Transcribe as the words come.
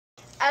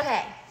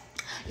Okay,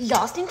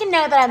 y'all can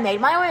know that I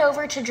made my way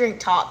over to Drink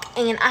Talk,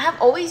 and I have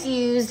always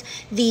used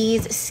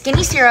these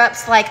skinny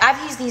syrups. Like,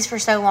 I've used these for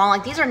so long.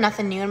 Like, these are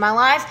nothing new in my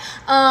life.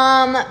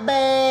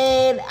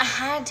 But I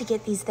had to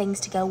get these things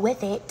to go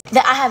with it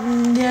that I have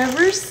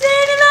never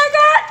seen, and I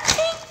got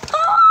pink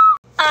pop.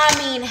 I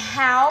mean,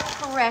 how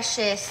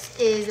precious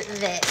is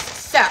this?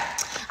 So,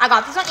 I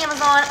got these on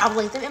Amazon. I'll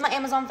link them in my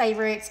Amazon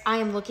favorites. I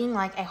am looking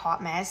like a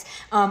hot mess.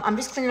 I'm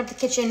just cleaning up the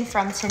kitchen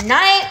from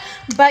tonight,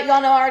 but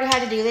y'all know I already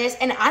had to do this,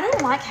 and I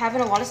don't like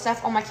having a lot of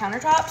stuff on my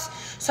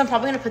countertops, so I'm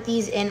probably gonna put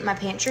these in my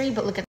pantry,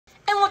 but look at,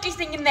 and look, he's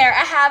thinking there,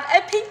 I have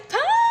a pink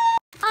pump.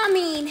 I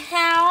mean,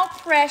 how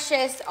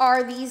precious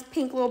are these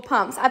pink little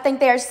pumps? I think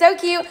they are so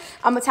cute.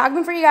 I'm gonna tag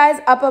them for you guys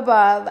up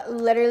above,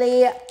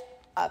 literally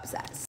obsessed.